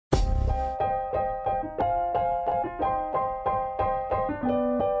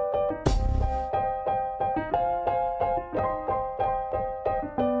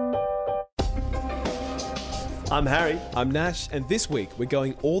I'm Harry. I'm Nash, and this week we're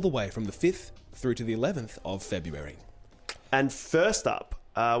going all the way from the 5th through to the 11th of February. And first up,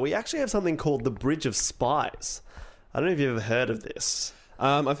 we actually have something called the Bridge of Spies. I don't know if you've ever heard of this.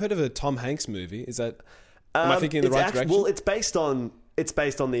 I've heard of a Tom Hanks movie. Is that... Am I thinking in the right direction? Well, it's based on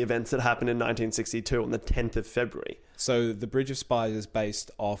the events that happened in 1962 on the 10th of February. So the Bridge of Spies is based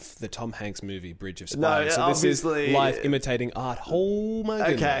off the Tom Hanks movie Bridge of Spies. No, so this is life imitating art. Oh my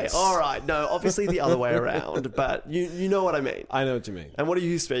goodness. Okay, all right. No, obviously the other way around, but you know what I mean. I know what you mean. And what are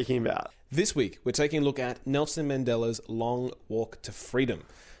you speaking about? This week, we're taking a look at Nelson Mandela's long walk to freedom,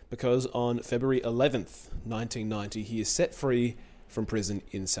 because on February 11th, 1990, he is set free from prison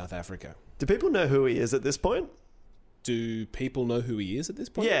in South Africa. Do people know who he is at this point? Do people know who he is at this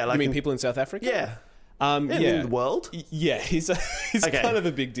point? Yeah, like... You mean people in South Africa? Yeah. In the world? Yeah, he's Okay. kind of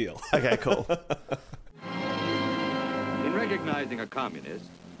a big deal. Okay, cool. In recognizing a communist,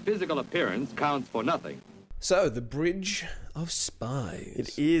 physical appearance counts for nothing. So, the Bridge of Spies.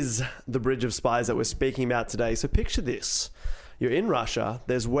 It is the Bridge of Spies that we're speaking about today. So picture this. You're in Russia.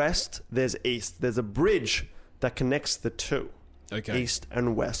 There's west, there's east. There's a bridge that connects the two. Okay. East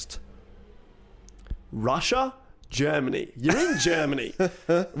and west. Russia, Germany. You're in Germany.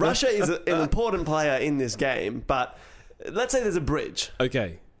 Russia is an important player in this game, but let's say there's a bridge,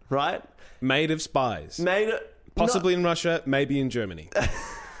 Okay. right? Made of spies. Made Possibly in Russia, maybe in Germany.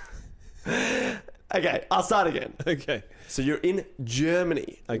 Okay, I'll start again. Okay. So you're in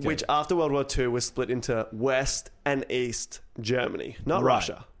Germany, Okay. which after World War II was split into West and East Germany. Not Right.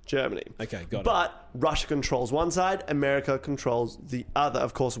 Russia, Germany. Okay, got it. But Russia controls one side, America controls the other.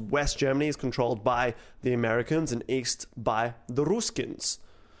 Of course, West Germany is controlled by the Americans and East by the Ruskins.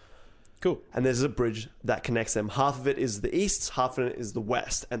 Cool. And there's a bridge that connects them. Half of it is the East, half of it is the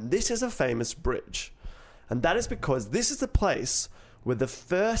West. And this is a famous bridge. And that is because this is the place where the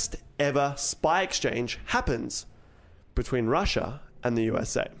first ever spy exchange happens between Russia and the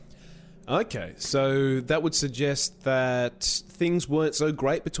USA. Okay, so that would suggest that things weren't so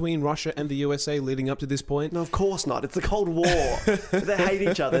great between Russia and the USA leading up to this point? No, of course not. It's the Cold War. They hate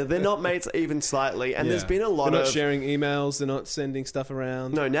each other. They're not mates even slightly. And there's been a lot of... They're not sharing emails. They're not sending stuff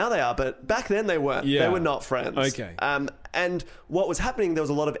around. No, now they are, but back then they weren't. Yeah. They were not friends. Okay. And what was happening, there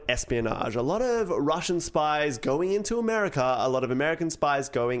was a lot of espionage, a lot of Russian spies going into America, a lot of American spies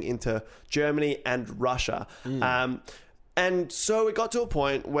going into Germany and Russia. And so it got to a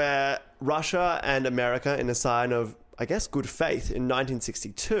point where Russia and America, in a sign of, I guess, good faith, in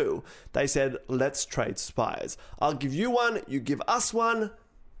 1962, they said, let's trade spies. I'll give you one, you give us one.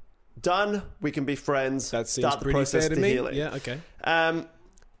 Done. We can be friends. That seems Start the pretty process fair to me. healing. Yeah, okay.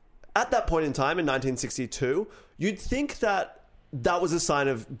 At that point in time, in 1962, you'd think that that was a sign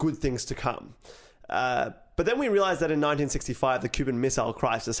of good things to come. But then we realized that in 1965, the Cuban Missile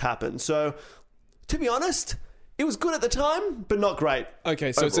Crisis happened. So, to be honest, it was good at the time, but not great.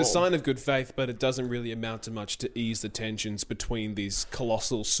 Okay, so overall. it's a sign of good faith, but it doesn't really amount to much to ease the tensions between these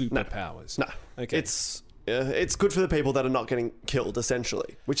colossal superpowers. No. Okay. It's good for the people that are not getting killed,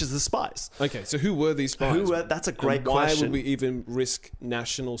 essentially, which is the spies. Okay, so who were these spies? That's a great And why question. would we even risk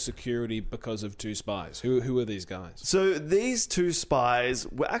national security because of two spies? Who are these guys? So these two spies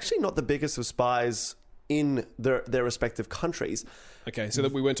were actually not the biggest of spies in their respective countries. Okay, so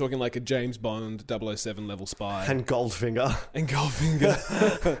that we weren't talking like a James Bond 007 level spy. And Goldfinger. And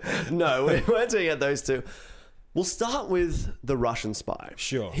Goldfinger. No, we weren't doing it those two. We'll start with the Russian spy.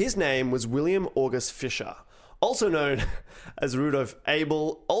 Sure. His name was William August Fischer, also known as Rudolf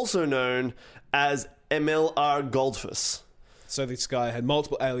Abel, also known as Emil R. Goldfuss. So this guy had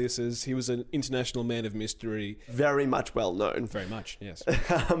multiple aliases. He was an international man of mystery. Very much well known. Very much, yes.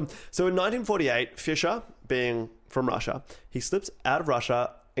 So in 1948, Fischer, being from Russia, he slips out of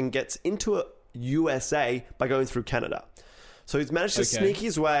Russia and gets into a USA by going through Canada. So he's managed to sneak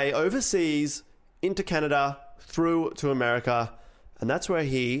his way overseas into Canada, through to America, and that's where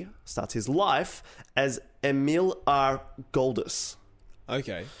he starts his life as Emil R. Goldfuss.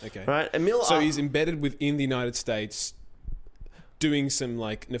 Okay. Right? So he's embedded within the United States, doing some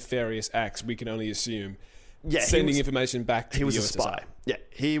like nefarious acts. We can only assume. Yeah, sending information back to the he was USSR. a spy. Yeah,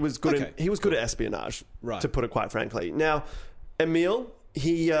 he was good. Okay, He was good at espionage, right? To put it quite frankly. Now, Emil,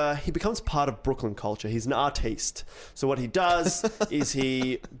 he becomes part of Brooklyn culture. He's an artiste. So what he does is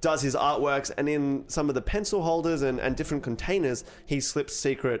he does his artworks, and in some of the pencil holders and different containers, he slips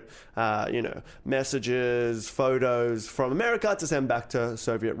secret, messages, photos from America to send back to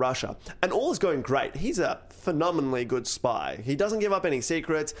Soviet Russia. And all is going great. He's a phenomenally good spy. He doesn't give up any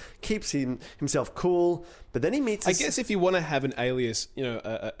secrets, keeps himself cool, but then he meets... I guess if you want to have an alias,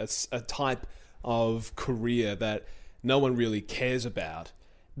 a type of career that no one really cares about,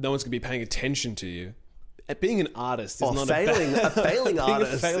 no one's going to be paying attention to you, being an artist is Or not failing, a failing being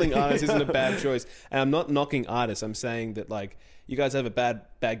artist. a failing artist isn't a bad choice. And I'm not knocking artists. I'm saying that like you guys have a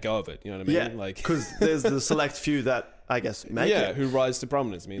bad go of it. You know what I mean? Yeah, Like because there's the select few that I guess make it. who rise to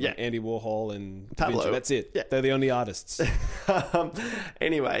prominence. I mean, like Yeah. Andy Warhol and Da Pablo. Vinci. That's it. Yeah. They're the only artists.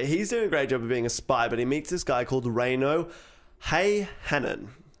 Anyway, he's doing a great job of being a spy, but he meets this guy called Reino Hayhanen.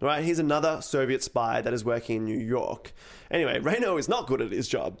 Right, he's another Soviet spy that is working in New York. Anyway, Reino is not good at his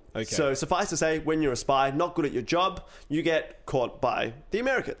job. Okay. So suffice to say, when you're a spy, not good at your job, you get caught by the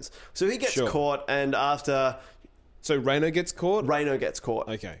Americans. So he gets Sure. caught, and after So Reino gets caught? Reino gets caught.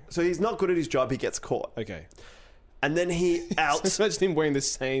 Okay. So he's not good at his job, he gets caught. Okay. And then he outs... Imagine him wearing the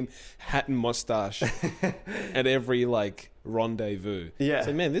same hat and mustache at every like rendezvous. Yeah.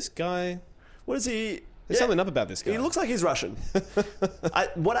 So man, this guy, What is he... there's something up about this guy. He looks like he's Russian.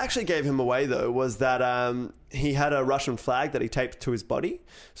 What actually gave him away, though, was that he had a Russian flag that he taped to his body.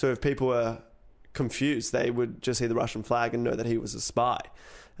 So if people were confused, they would just see the Russian flag and know that he was a spy.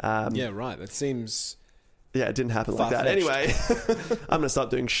 yeah, right. That seems... Yeah, it didn't happen like that. Anyway, I'm going to stop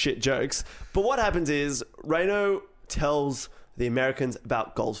doing shit jokes. But what happens is Reino tells the Americans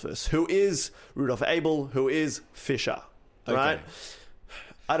about Goldfuss, who is Rudolph Abel, who is Fisher, right? Okay.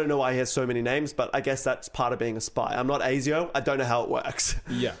 I don't know why he has so many names, but I guess that's part of being a spy. I'm not ASIO. I don't know how it works.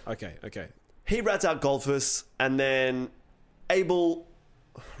 Yeah, okay. He rats out Goldfuss, and then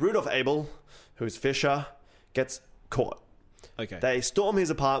Rudolph Abel, who's Fisher, gets caught. Okay. They storm his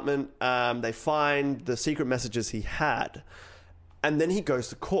apartment. They find the secret messages he had, and then he goes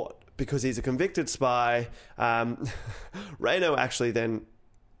to court because he's a convicted spy. Reino actually then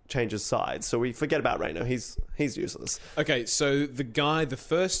changes sides, so we forget about Reino. He's useless. Okay, so the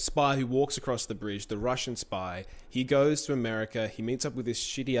first spy who walks across the bridge, the Russian spy, he goes to America, he meets up with this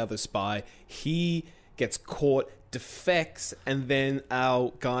shitty other spy, he gets caught, defects, and then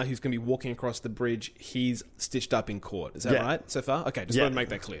our guy who's going to be walking across the bridge, he's stitched up in court. Is that Yeah. right so far? Okay, just Yeah. want to make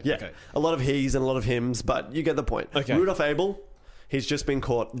that clear. Yeah, Okay. a lot of he's and a lot of hims, but you get the point. Okay. Rudolph Abel, he's just been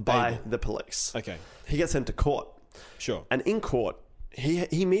caught by Abel. the police. Okay. He gets sent to court. Sure. And in court,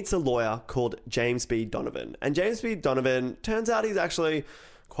 he meets a lawyer called James B. Donovan. And James B. Donovan, turns out he's actually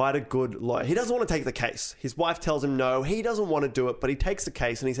quite a good lawyer. He doesn't want to take the case. His wife tells him no. He doesn't want to do it, but he takes the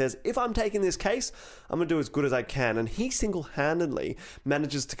case and he says, if I'm taking this case, I'm going to do as good as I can. And he single-handedly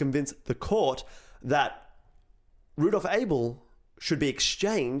manages to convince the court that Rudolph Abel should be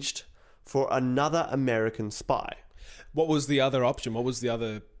exchanged for another American spy. What was the other option? What was the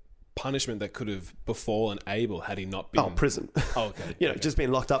other punishment that could have befallen Abel had he not been... Oh, prison. Oh, okay. You know, just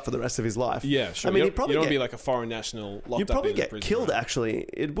being locked up for the rest of his life. Yeah, sure. I mean, you he'd probably don't get, be like a foreign national locked you'd up probably in get prison, killed, right? actually.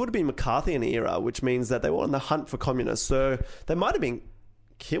 It would have been McCarthy era, which means that they were on the hunt for communists. So they might have been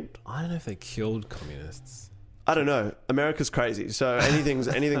killed. I don't know if they killed communists. I don't know. America's crazy, so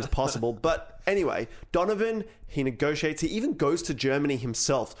anything's possible. But anyway, Donovan, he negotiates. He even goes to Germany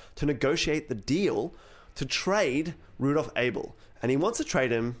himself to negotiate the deal to trade Rudolph Abel. And he wants to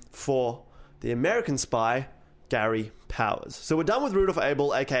trade him for the American spy, Gary Powers. So we're done with Rudolph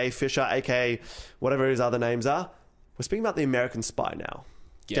Abel, a.k.a. Fisher, a.k.a. whatever his other names are. We're speaking about the American spy now.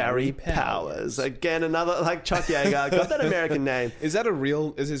 Gary Powers. Again, another, like Chuck Yeager, got that American name. Is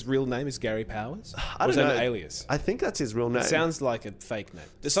his real name is Gary Powers? I Or is don't that know. an alias? I think that's his real name. It sounds like a fake name.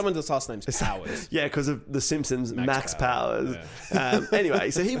 There's someone whose last name's Powers. Yeah, because of The Simpsons, Max Powers. Yeah.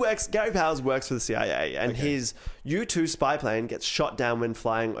 Anyway, so Gary Powers works for the CIA, and Okay. his U-2 spy plane gets shot down when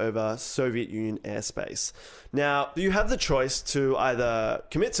flying over Soviet Union airspace. Now, you have the choice to either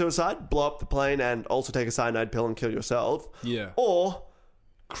commit suicide, blow up the plane, and also take a cyanide pill and kill yourself. Yeah. Or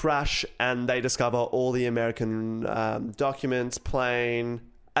crash and they discover all the American documents, plane,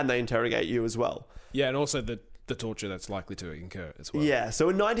 and they interrogate you as well. Yeah, and also the torture that's likely to incur as well. Yeah, so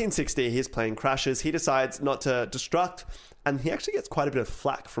in 1960, his plane crashes. He decides not to destruct, and he actually gets quite a bit of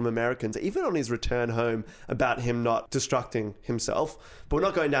flack from Americans, even on his return home, about him not destructing himself. But we're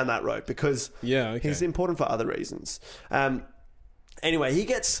not going down that road because he's important for other reasons. Anyway, he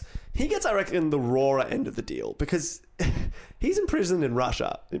gets, I reckon, the rawer end of the deal because he's imprisoned in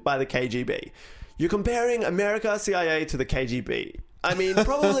Russia by the KGB. You're comparing America, CIA to the KGB. I mean,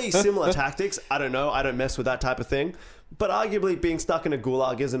 probably similar tactics. I don't know. I don't mess with that type of thing. But arguably being stuck in a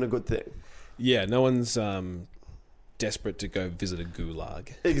gulag isn't a good thing. Yeah, no one's desperate to go visit a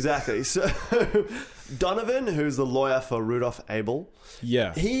gulag. Exactly. So Donovan, who's the lawyer for Rudolph Abel,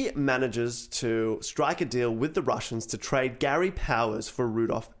 he manages to strike a deal with the Russians to trade Gary Powers for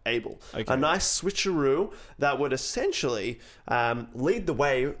Rudolph Abel. Okay. A nice switcheroo that would essentially lead the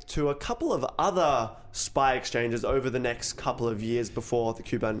way to a couple of other spy exchanges over the next couple of years before the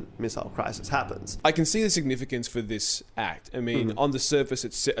Cuban Missile Crisis happens. I can see the significance for this act. I mean, on the surface,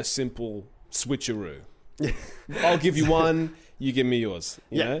 it's a simple switcheroo. I'll give you one, you give me yours.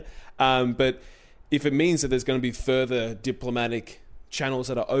 You know? But if it means that there's going to be further diplomatic channels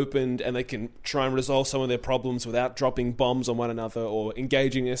that are opened and they can try and resolve some of their problems without dropping bombs on one another or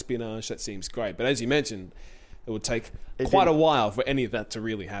engaging in espionage, that seems great. But as you mentioned, it would take quite a while for any of that to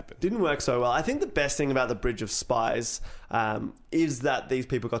really happen. Didn't work so well. I think the best thing about the Bridge of Spies is that these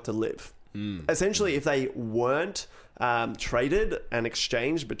people got to live. Essentially, if they weren't traded and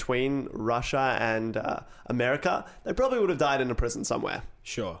exchanged between Russia and America, they probably would have died in a prison somewhere.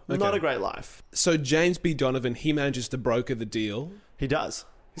 Sure. Not a great life. So James B. Donovan, he manages to broker the deal. He does.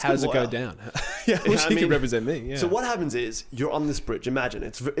 How does it go down? Yeah, I wish he could represent me. Yeah. So what happens is you're on this bridge. Imagine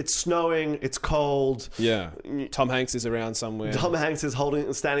it's snowing, it's cold. Yeah. Tom Hanks is around somewhere. Tom Hanks is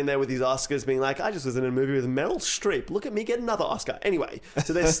standing there with his Oscars, being like, "I just was in a movie with Meryl Streep. Look at me get another Oscar." Anyway,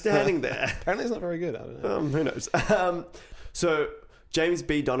 so they're standing there. Apparently, it's not very good. I don't know. Who knows? So James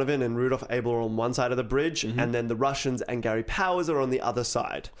B. Donovan and Rudolph Abel are on one side of the bridge, and then the Russians and Gary Powers are on the other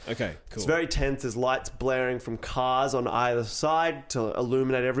side. Okay, cool. It's very tense. There's lights blaring from cars on either side to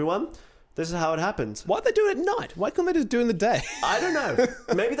illuminate everyone. This is how it happens. Why'd they do it at night? Why couldn't they just do it in the day? I don't know.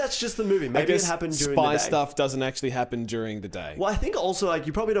 Maybe that's just the movie. Maybe it happened during the day. Spy stuff doesn't actually happen during the day. Well, I think also, like,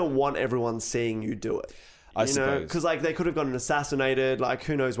 you probably don't want everyone seeing you do it. I suppose. Because, like, they could have gotten assassinated. Like,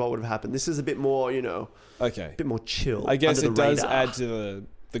 who knows what would have happened. This is a bit more, okay, a bit more chill. I guess under it the does radar. add to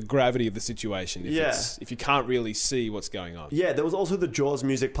the gravity of the situation if you can't really see what's going on. Yeah, there was also the Jaws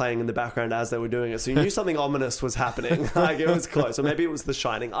music playing in the background as they were doing it, so you knew something ominous was happening. Like, it was close. Or maybe it was The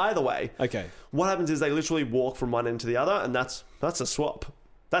Shining. Either way, okay. What happens is they literally walk from one end to the other, and that's a swap.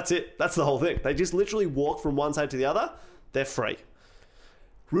 That's it. That's the whole thing. They just literally walk from one side to the other. They're free.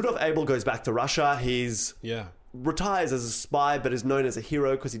 Rudolph Abel goes back to Russia. He's retires as a spy, but is known as a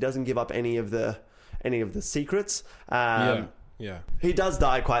hero because he doesn't give up any of the secrets. He does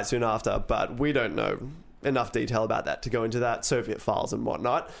die quite soon after, but we don't know enough detail about that to go into that, Soviet files and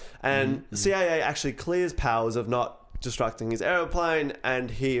whatnot. And CIA actually clears Powers of not destructing his aeroplane,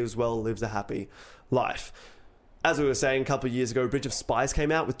 and he as well lives a happy life. As we were saying, a couple of years ago, Bridge of Spies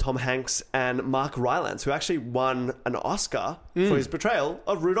came out with Tom Hanks and Mark Rylance, who actually won an Oscar for his portrayal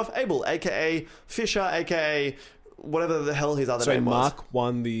of Rudolph Abel, a.k.a. Fisher, a.k.a. whatever the hell his other name was. So Mark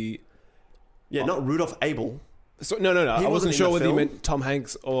won the... Yeah, not Rudolph Abel. So, no. I wasn't sure whether you meant Tom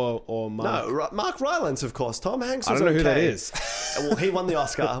Hanks or Mark. No, Mark Rylance, of course. Tom Hanks was I don't know who that is. Well, he won the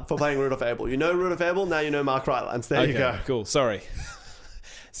Oscar for playing Rudolph Abel. You know Rudolph Abel, now you know Mark Rylance. There you go. Cool. Sorry.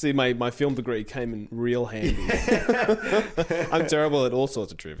 See, my film degree came in real handy. I'm terrible at all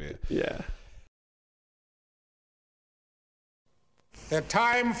sorts of trivia. Yeah. The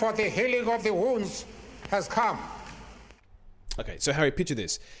time for the healing of the wounds has come. Okay, so Harry, picture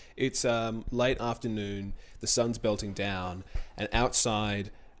this. It's late afternoon, the sun's belting down, and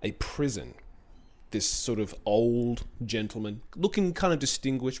outside a prison, this sort of old gentleman, looking kind of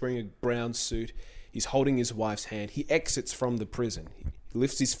distinguished, wearing a brown suit, he's holding his wife's hand. He exits from the prison. He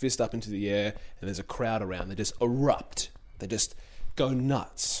lifts his fist up into the air, and there's a crowd around. They just erupt. They just go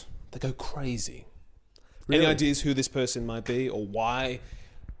nuts. They go crazy. Really? Any ideas who this person might be, or why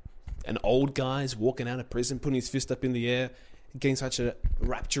an old guy's walking out of prison, putting his fist up in the air, getting such a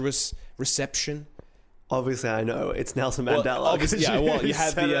rapturous reception? Obviously, I know. It's Nelson Mandela. Well, obviously, you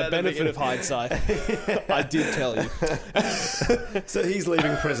had the benefit of hindsight. I did tell you. So he's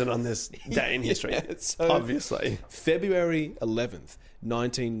leaving prison on this day in history. Yeah, so obviously. February 11th,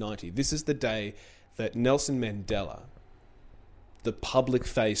 1990. This is the day that Nelson Mandela, the public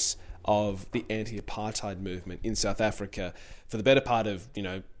face of the anti-apartheid movement in South Africa for the better part of,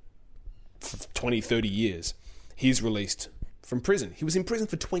 20, 30 years, he's released from prison. He was in prison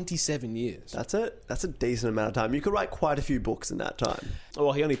for 27 years. That's it. That's a decent amount of time. You could write quite a few books in that time.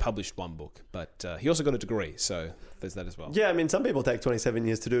 Well, he only published one book, but he also got a degree, so there's that as well. Yeah, I mean, some people take 27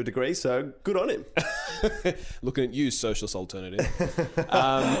 years to do a degree, so good on him. Looking at you, socialist alternative. Bit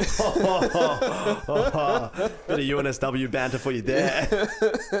of UNSW banter for you there.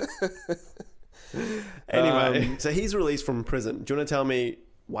 Anyway, so he's released from prison. Do you want to tell me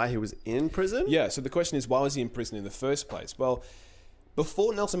why he was in prison? Yeah, so the question is, why was he in prison in the first place? Well,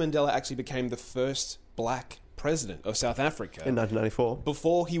 before Nelson Mandela actually became the first black president of South Africa... In 1994.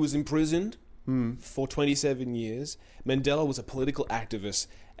 Before he was imprisoned for 27 years, Mandela was a political activist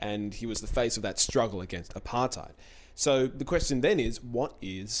and he was the face of that struggle against apartheid. So the question then is, what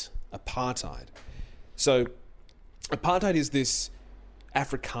is apartheid? So apartheid is this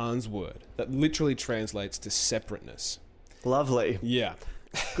Afrikaans word that literally translates to separateness. Lovely. Yeah.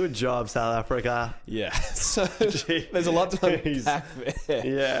 Good job, South Africa. Yeah. So Jeez. there's a lot to unpack there.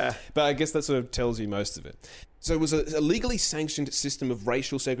 Yeah. But I guess that sort of tells you most of it. So it was a legally sanctioned system of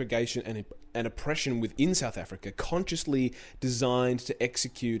racial segregation and oppression within South Africa, consciously designed to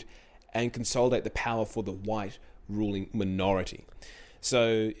execute and consolidate the power for the white ruling minority.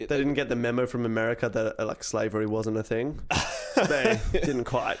 So They didn't get the memo from America that like slavery wasn't a thing. They didn't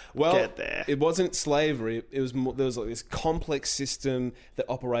quite get there. It wasn't slavery. It was more, there was like this complex system that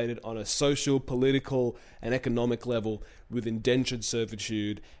operated on a social, political, and economic level with indentured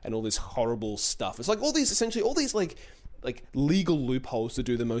servitude and all this horrible stuff. It's like all these like legal loopholes to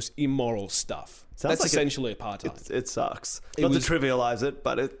do the most immoral stuff. Sounds That's like essentially apartheid. It sucks. Not to trivialize it,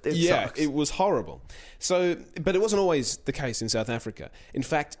 but it sucks. It was horrible. So, but it wasn't always the case in South Africa. In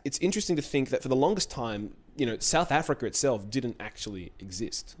fact, it's interesting to think that for the longest time, South Africa itself didn't actually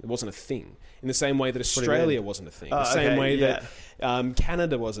exist. It wasn't a thing. In the same way that Australia wasn't a thing. The same way that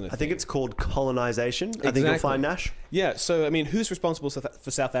Canada wasn't a thing. I think it's called colonization. Exactly. I think you'll find, Nash. Yeah, so, I mean, who's responsible for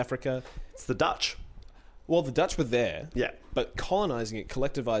South Africa? It's the Dutch. Well, the Dutch were there, yeah, but colonizing it,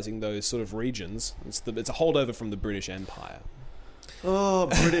 collectivizing those sort of regions, it's a holdover from the British Empire. Oh,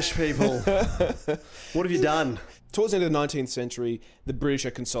 British people. What have you done? Towards the end of the 19th century, the British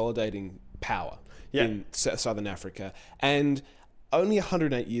are consolidating power in Southern Africa. And only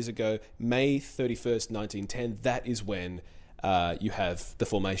 108 years ago, May 31st, 1910, that is when you have the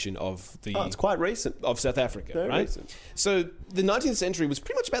formation of the... Oh, it's quite recent. Of South Africa, Very right? recent. So the 19th century was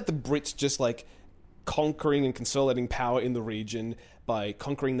pretty much about the Brits just like conquering and consolidating power in the region by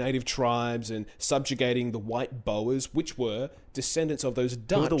conquering native tribes and subjugating the white Boers, which were descendants of those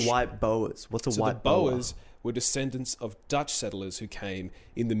Dutch. Who are the white Boers? What's a white Boer? Boer? Boers were descendants of Dutch settlers who came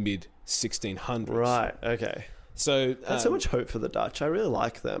in the mid-1600s. Right, okay. So That's so much hope for the Dutch. I really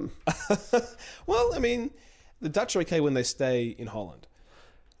like them. Well, I mean, the Dutch are okay when they stay in Holland.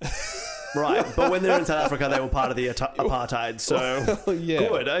 Right, but when they're in South Africa, they were part of the apartheid, so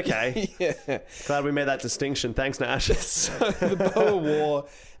good, okay. Yeah. Glad we made that distinction. Thanks, Nash. So the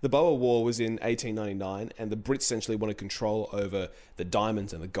Boer War was in 1899, and the Brits essentially wanted control over the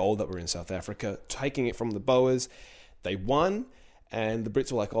diamonds and the gold that were in South Africa, taking it from the Boers. They won, and the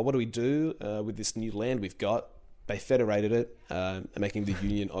Brits were like, oh, what do we do with this new land we've got? They federated it, making the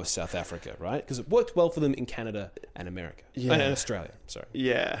Union of South Africa, right? Because it worked well for them in Canada and America. Yeah. And Australia, sorry.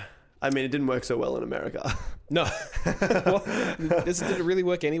 Yeah. I mean, it didn't work so well in America. No. Well, did it really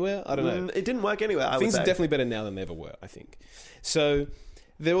work anywhere? I don't know. It didn't work anywhere, I would Things say. are definitely better now than they ever were, I think. So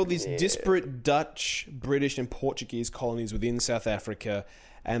there were these disparate Dutch, British, and Portuguese colonies within South Africa,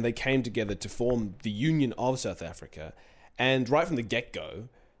 and they came together to form the Union of South Africa. And right from the get-go,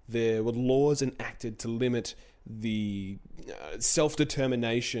 there were laws enacted to limit the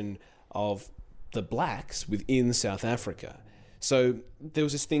self-determination of the blacks within South Africa. So there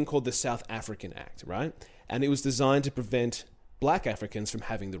was this thing called the South African Act, right? And it was designed to prevent black Africans from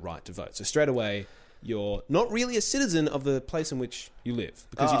having the right to vote. So straight away, you're not really a citizen of the place in which you live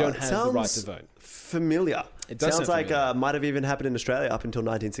because you don't have the right to vote. Familiar. It does sounds sound like familiar. Might have even happened in Australia up until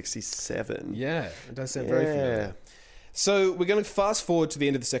 1967. Yeah, it does sound very familiar. So we're going to fast forward to the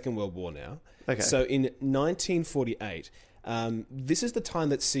end of the Second World War now. Okay. So in 1948, this is the time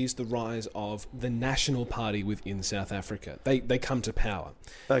that sees the rise of the National Party within South Africa. They come to power.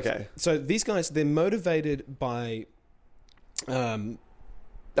 Okay. So these guys, they're motivated by... I'm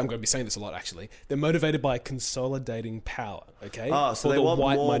going to be saying this a lot, actually. They're motivated by consolidating power, okay? Oh, so for they the want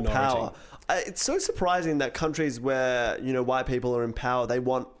white more minority. power. It's so surprising that countries where, white people are in power, they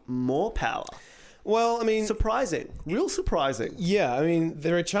want more power. Well, I mean... Surprising. Real surprising. Yeah, I mean,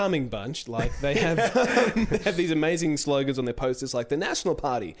 they're a charming bunch. Like, they have they have these amazing slogans on their posters, like the National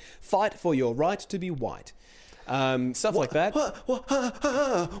Party, fight for your right to be white. Stuff like that.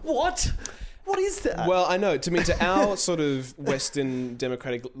 What? What is that? Well, I know. To our sort of Western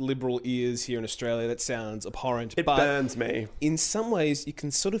democratic liberal ears here in Australia, that sounds abhorrent. It but burns me. In some ways, you can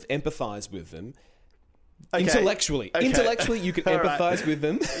sort of empathise with them. Okay. Intellectually. Okay. Intellectually, you can All right. empathise with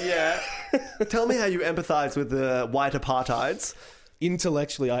them. Yeah. Tell me how you empathise with the white apartheids.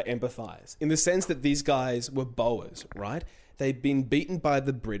 Intellectually, I empathise. In the sense that these guys were Boers, right? They'd been beaten by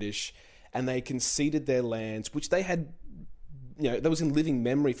the British and they conceded their lands, which they had, that was in living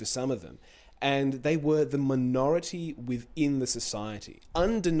memory for some of them. And they were the minority within the society.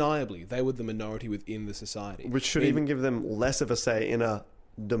 Undeniably, they were the minority within the society. Which should even give them less of a say in a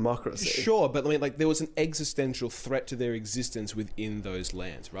democracy. Sure, but I mean, like, there was an existential threat to their existence within those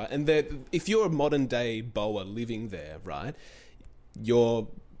lands, right? And if you're a modern day Boer living there, right, your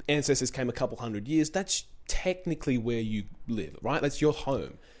ancestors came a couple hundred years, that's technically where you live, right? That's your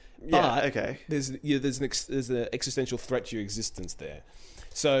home. Yeah, But okay. There's an existential threat to your existence there.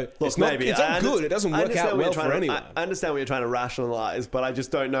 So Look, it's not, maybe. it's not good. It doesn't work out well for anyone. I understand what you're trying to rationalize, but I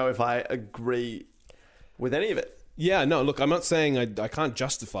just don't know if I agree with any of it. Yeah, no, look, I'm not saying I can't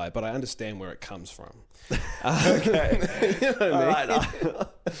justify it, but I understand where it comes from. Okay. You know what I mean? All right.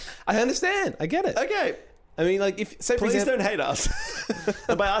 I understand. I get it. Okay. I mean, like, if say for Please example, don't hate us.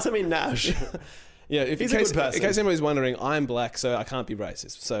 And by us, I mean Nash. yeah, if He's in a case, good person. in case anybody's wondering, I'm black, so I can't be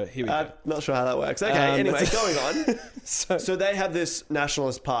racist. So here we go. Not sure how that works. Okay, anyway, going on. So they have this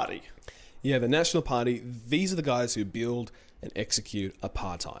nationalist party. Yeah, the National Party, these are the guys who build and execute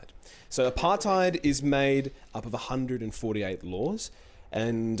apartheid. So apartheid is made up of 148 laws,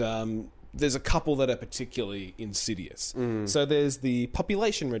 and there's a couple that are particularly insidious. So there's the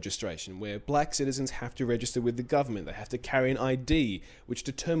population registration, where black citizens have to register with the government. They have to carry an ID, which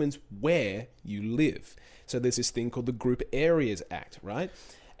determines where you live. So there's this thing called the Group Areas Act, right?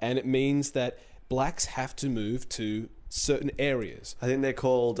 And it means that blacks have to move to certain areas. I think they're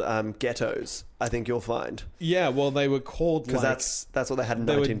called ghettos. I think you'll find. Yeah, well, they were called Because like... that's what they had in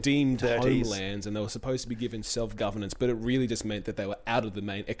They were 1930s. deemed homelands, and they were supposed to be given self-governance, but it really just meant that they were out of the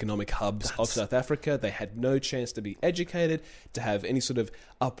main economic hubs of South Africa. They had no chance to be educated, to have any sort of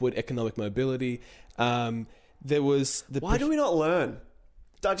upward economic mobility. There was... Why do we not learn?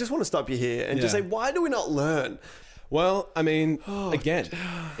 I just want to stop you here and just say, why do we not learn? Well, I mean, again,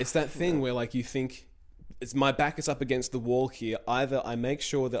 it's that thing where, like, you think... It's my back is up against the wall here. Either I make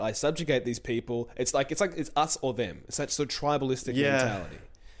sure that I subjugate these people. It's us or them. It's that sort of tribalistic mentality.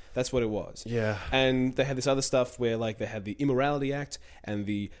 That's what it was. Yeah. And they had this other stuff where, like, they had the Immorality Act and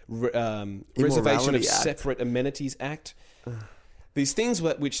the Reservation of Separate Amenities Act. These things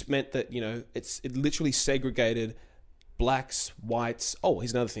which meant that, you know, it literally segregated blacks, whites. Oh,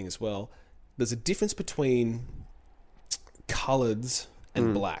 here's another thing as well. There's a difference between coloureds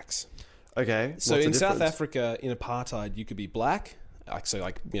and blacks. Okay. So what's in the South difference? Africa, in apartheid, you could be black,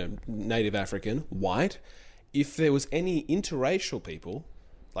 native African, white. If there was any interracial people,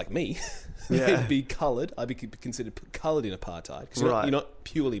 like me, they'd be coloured. I'd be considered coloured in apartheid because you're not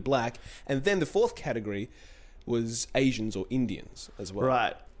purely black. And then the fourth category was Asians or Indians as well.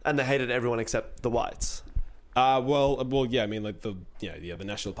 Right. And they hated everyone except the whites. Well, yeah. I mean, like the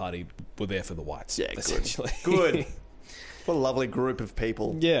National Party were there for the whites. Yeah, essentially. Good. What a lovely group of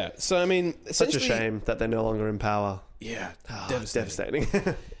people. Yeah. So I mean, Such a shame that they're no longer in power. Yeah. Devastating.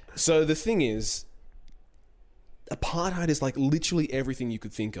 So the thing is, apartheid is like literally everything you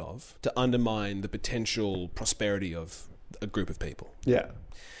could think of to undermine the potential prosperity of a group of people. Yeah.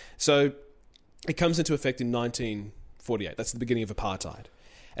 So it comes into effect in 1948. That's the beginning of apartheid.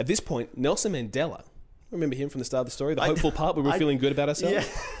 At this point, Nelson Mandela, remember him from the start of the story? The hopeful part where we're feeling good about ourselves?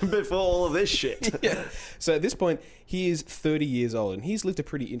 Yeah, before all of this shit. Yeah. So at this point, he is 30 years old, and he's lived a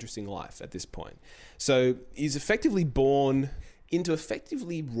pretty interesting life at this point. So he's effectively born into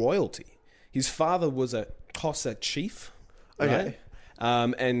effectively royalty. His father was a Xhosa chief. Okay.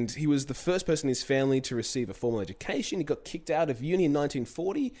 Right? And he was the first person in his family to receive a formal education. He got kicked out of uni in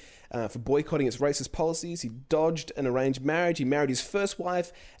 1940 for boycotting its racist policies. He dodged an arranged marriage. He married his first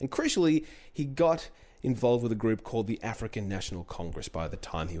wife. And crucially, he got involved with a group called the African National Congress by the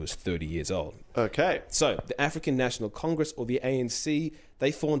time he was 30 years old. Okay. So the African National Congress, or the ANC,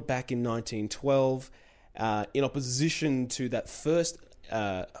 they formed back in 1912 in opposition to that first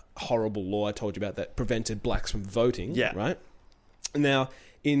horrible law I told you about that prevented blacks from voting. Yeah. Right? Now,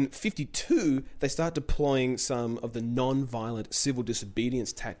 in 1952, they start deploying some of the non-violent civil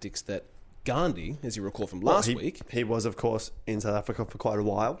disobedience tactics that Gandhi, as you recall from last week... He was, of course, in South Africa for quite a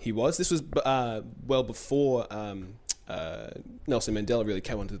while. He was. This was well before Nelson Mandela really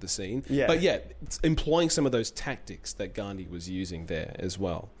came onto the scene. Yeah. But yeah, it's employing some of those tactics that Gandhi was using there as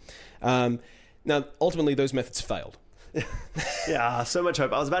well. Now, ultimately, those methods failed. Yeah, so much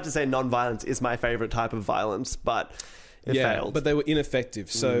hope. I was about to say non-violence is my favourite type of violence, but it failed. But they were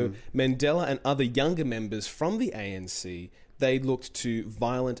ineffective. So Mandela and other younger members from the ANC, they looked to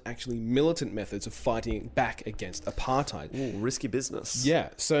violent, actually militant methods of fighting back against apartheid. Ooh, risky business. Yeah.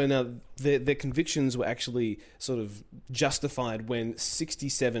 So now their convictions were actually sort of justified when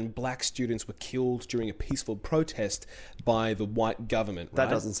 67 black students were killed during a peaceful protest by the white government. That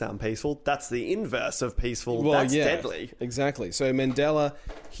right? doesn't sound peaceful. That's the inverse of peaceful. Well, That's yeah, deadly. Exactly. So Mandela,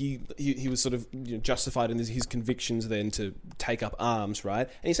 he was sort of justified in his convictions then to take up arms, right?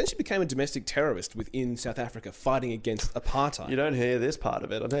 And he essentially became a domestic terrorist within South Africa, fighting against apartheid. You don't hear this part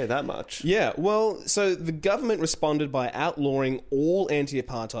of it, I'll tell you that much. Yeah, well, so the government responded by outlawing all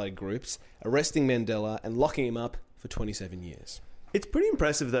anti-apartheid groups, arresting Mandela and locking him up for 27 years. It's pretty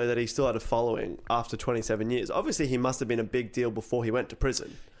impressive, though, that he still had a following after 27 years. Obviously, he must have been a big deal before he went to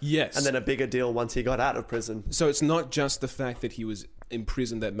prison. Yes. And then a bigger deal once he got out of prison. So it's not just the fact that he was in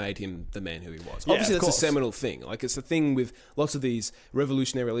prison that made him the man who he was. Yeah, Obviously, of that's course. a seminal thing. Like, it's a thing with lots of these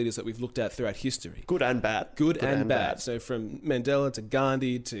revolutionary leaders that we've looked at throughout history. Good and bad. Good and bad. So from Mandela to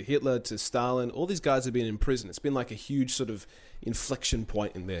Gandhi to Hitler to Stalin, all these guys have been in prison. It's been like a huge sort of inflection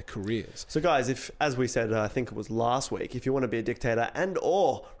point in their careers. So guys, if, as we said, I think it was last week, if you want to be a dictator and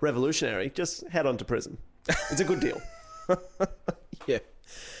or revolutionary, just head on to prison. It's a good deal. Yeah.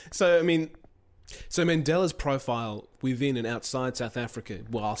 So, I mean, so Mandela's profile within and outside South Africa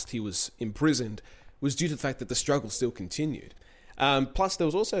whilst he was imprisoned was due to the fact that the struggle still continued. Plus, there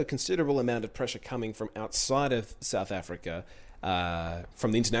was also a considerable amount of pressure coming from outside of South Africa,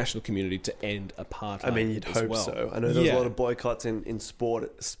 from the international community to end apartheid. I mean, you'd as hope well. so. I know there was a lot of boycotts in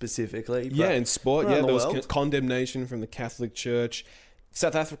sport specifically. But Yeah, in sport, around yeah, the there was world. condemnation from the Catholic Church.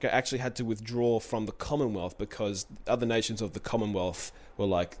 South Africa actually had to withdraw from the Commonwealth because other nations of the Commonwealth were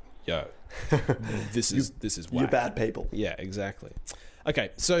like, "Yo, this is whack. You're bad people. Yeah, exactly.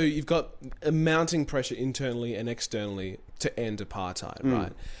 Okay, so you've got a mounting pressure internally and externally to end apartheid,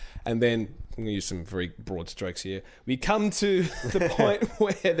 right? And then I'm going to use some very broad strokes here. We come to the point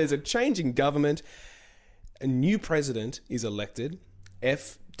where there's a change in government. A new president is elected,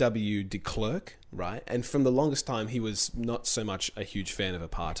 F.W. de Klerk, right? And from the longest time, he was not so much a huge fan of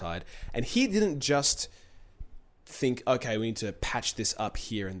apartheid. And he didn't just think, okay, we need to patch this up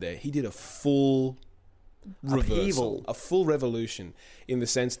here and there. He did a full reversal, Upheaval. a full revolution, in the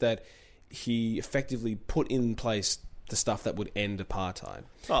sense that he effectively put in place the stuff that would end apartheid.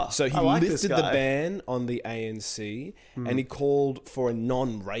 Oh, So he I like this lifted the guy. ban on the ANC and he called for a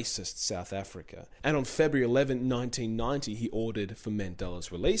non-racist South Africa. And on February 11, 1990, he ordered for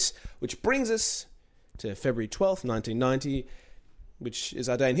Mandela's release, which brings us to February 12th, 1990, which is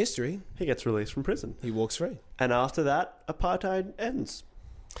our day in history. He gets released from prison. He walks free. And after that, apartheid ends.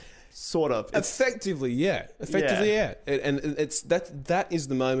 Sort of. Effectively, yeah. And it's that is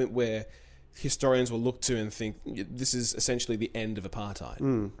the moment where historians will look to and think this is essentially the end of apartheid,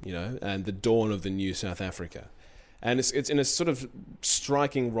 you know, and the dawn of the new South Africa. And it's in a sort of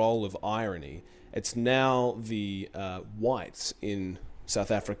striking role of irony. It's now the whites in South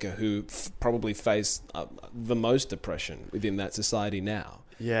Africa who probably face the most oppression within that society now.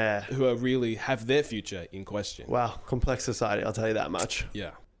 Yeah. Who are really have their future in question. Wow. Complex society, I'll tell you that much.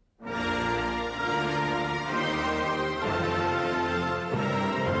 Yeah.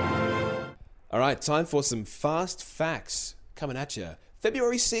 All right, time for some fast facts coming at you.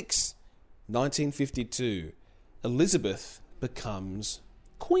 February 6, 1952, Elizabeth becomes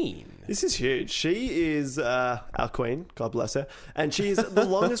queen. This is huge. She is our queen, God bless her, and she's the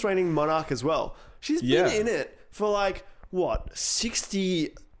longest reigning monarch as well. She's been in it for like, what,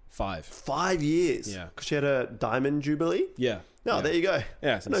 65 years? Yeah. Because she had a diamond jubilee? Yeah. Oh, yeah. there you go.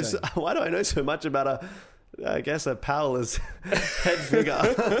 Yeah, it's I know insane. why do I know so much about I guess a powerless head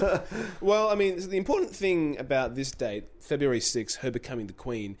figure? Well, I mean, the important thing about this date, February 6, her becoming the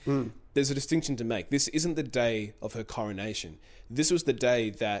queen, there's a distinction to make. This isn't the day of her coronation. This was the day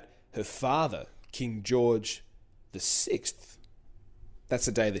that her father, King George VI, that's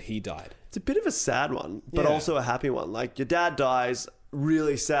the day that he died. It's a bit of a sad one, but Yeah. also a happy one. Like, your dad dies,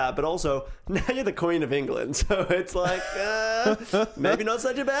 really sad, but also, now you're the Queen of England, so it's like, maybe not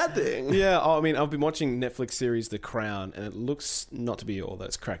such a bad thing. Yeah, I mean, I've been watching Netflix series The Crown, and it looks not to be all that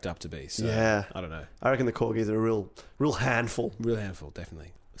it's cracked up to be. So, Yeah. I don't know. I reckon the corgis are a real handful. Real handful,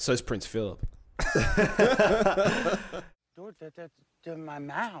 definitely. So's Prince Philip. George, that's in my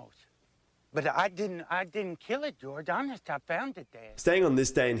mouth. But I didn't kill it, George. Honest, I found it there. Staying on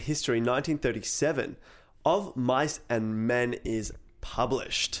this day in history, 1937, Of Mice and Men is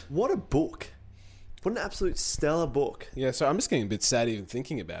published. What a book. What an absolute stellar book. Yeah, so I'm just getting a bit sad even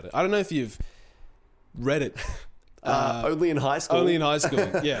thinking about it. I don't know if you've read it. Only in high school. Only in high school,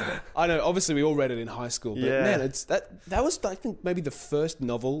 yeah. I know, obviously we all read it in high school, but Yeah. man, it's that was, I think, maybe the first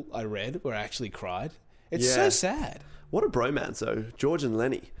novel I read where I actually cried. It's Yeah. so sad. What a bromance, though. George and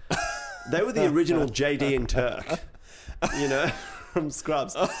Lenny. They were the original JD and Turk. You know, from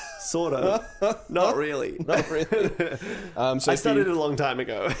Scrubs. Sort of. Not really. Not really. So I studied it a long time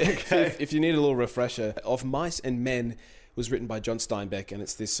ago. Okay. if you need a little refresher, Of Mice and Men was written by John Steinbeck, and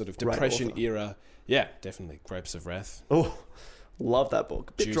it's this sort of Great Depression author. era. Yeah, definitely. Grapes of Wrath. Oh, love that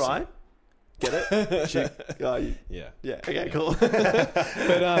book. Bit Juicy. dry. Get it? Yeah. Yeah. Okay, cool.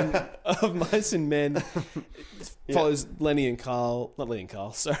 But Of Mice and Men follows Lenny and Carl. Not Lenny and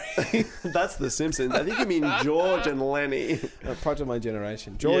Carl, sorry. That's The Simpsons. I think you mean George and Lenny. Product of my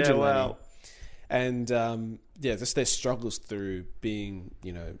generation. George Yeah, and Lenny. wow. And, just their struggles through being,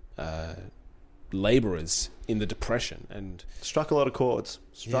 laborers in the Depression. And Struck a lot of chords.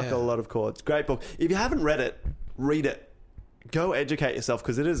 Yeah. A lot of chords. Great book. If you haven't read it, read it. Go educate yourself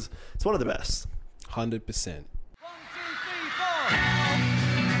because it's one of the best. 100%.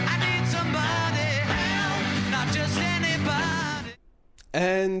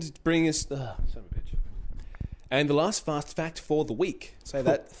 And bring us... son of a bitch. And the last fast fact for the week. Say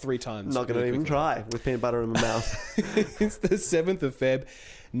that 3 times. Not going to really even quickly. try with peanut butter in my mouth. It's the 7th of Feb,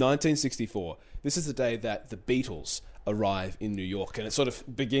 1964. This is the day that the Beatles arrive in New York, and it sort of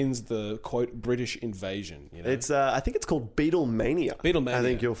begins the, quote, British invasion. You know? It's I think it's called Beatlemania. Beatlemania. I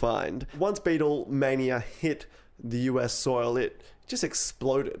think you'll find. Once Beatlemania hit the US soil, it just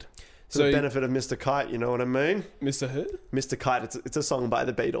exploded. For So- the benefit of Mr. Kite, you know what I mean? Mr. Who? Mr. Kite, it's a song by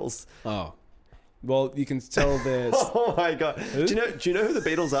the Beatles. Oh. Well, you can tell there's... Oh my god. Do you know who the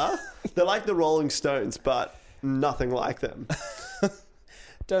Beatles are? They're like the Rolling Stones, but nothing like them.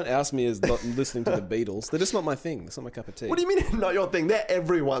 Don't oust me as not listening to the Beatles. They're just not my thing. It's not my cup of tea. What do you mean not your thing? They're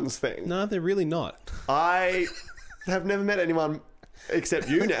everyone's thing. No, they're really not. I have never met anyone except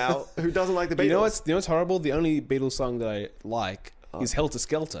you now who doesn't like the Beatles. You know what's horrible? The only Beatles song that I like is Helter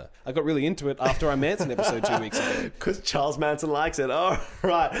Skelter. I got really into it after our Manson episode 2 weeks ago. Because Charles Manson likes it. All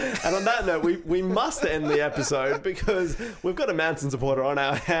right. And on that note, we must end the episode because we've got a Manson supporter on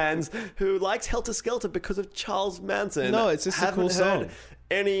our hands who likes Helter Skelter because of Charles Manson. No, it's just a cool Haven't song. heard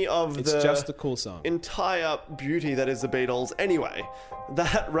any of It's the just a cool song. entire beauty that is the Beatles. Anyway,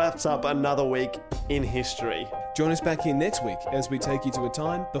 that wraps up another week in history. Join us back here next week as we take you to a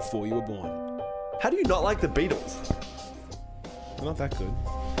time before you were born. How do you not like the Beatles? They're not that good.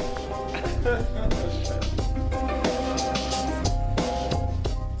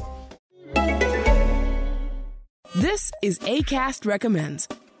 This is Acast Recommends.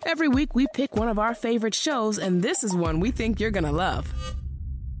 Every week we pick one of our favorite shows, and this is one we think you're gonna love.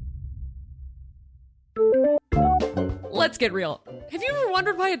 Let's get real. Have you ever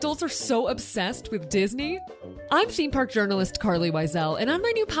wondered why adults are so obsessed with Disney? I'm theme park journalist Carly Wiesel, and on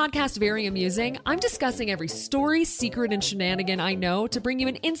my new podcast, Very Amusing, I'm discussing every story, secret, and shenanigan I know to bring you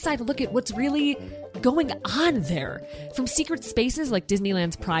an inside look at what's really going on there. From secret spaces like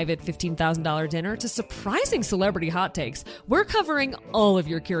Disneyland's private $15,000 dinner to surprising celebrity hot takes, we're covering all of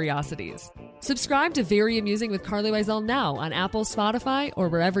your curiosities. Subscribe to Very Amusing with Carly Wiesel now on Apple, Spotify, or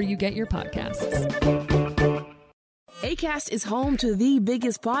wherever you get your podcasts. Acast is home to the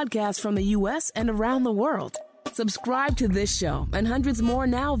biggest podcasts from the U.S. and around the world. Subscribe to this show and hundreds more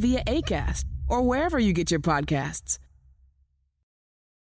now via Acast or wherever you get your podcasts.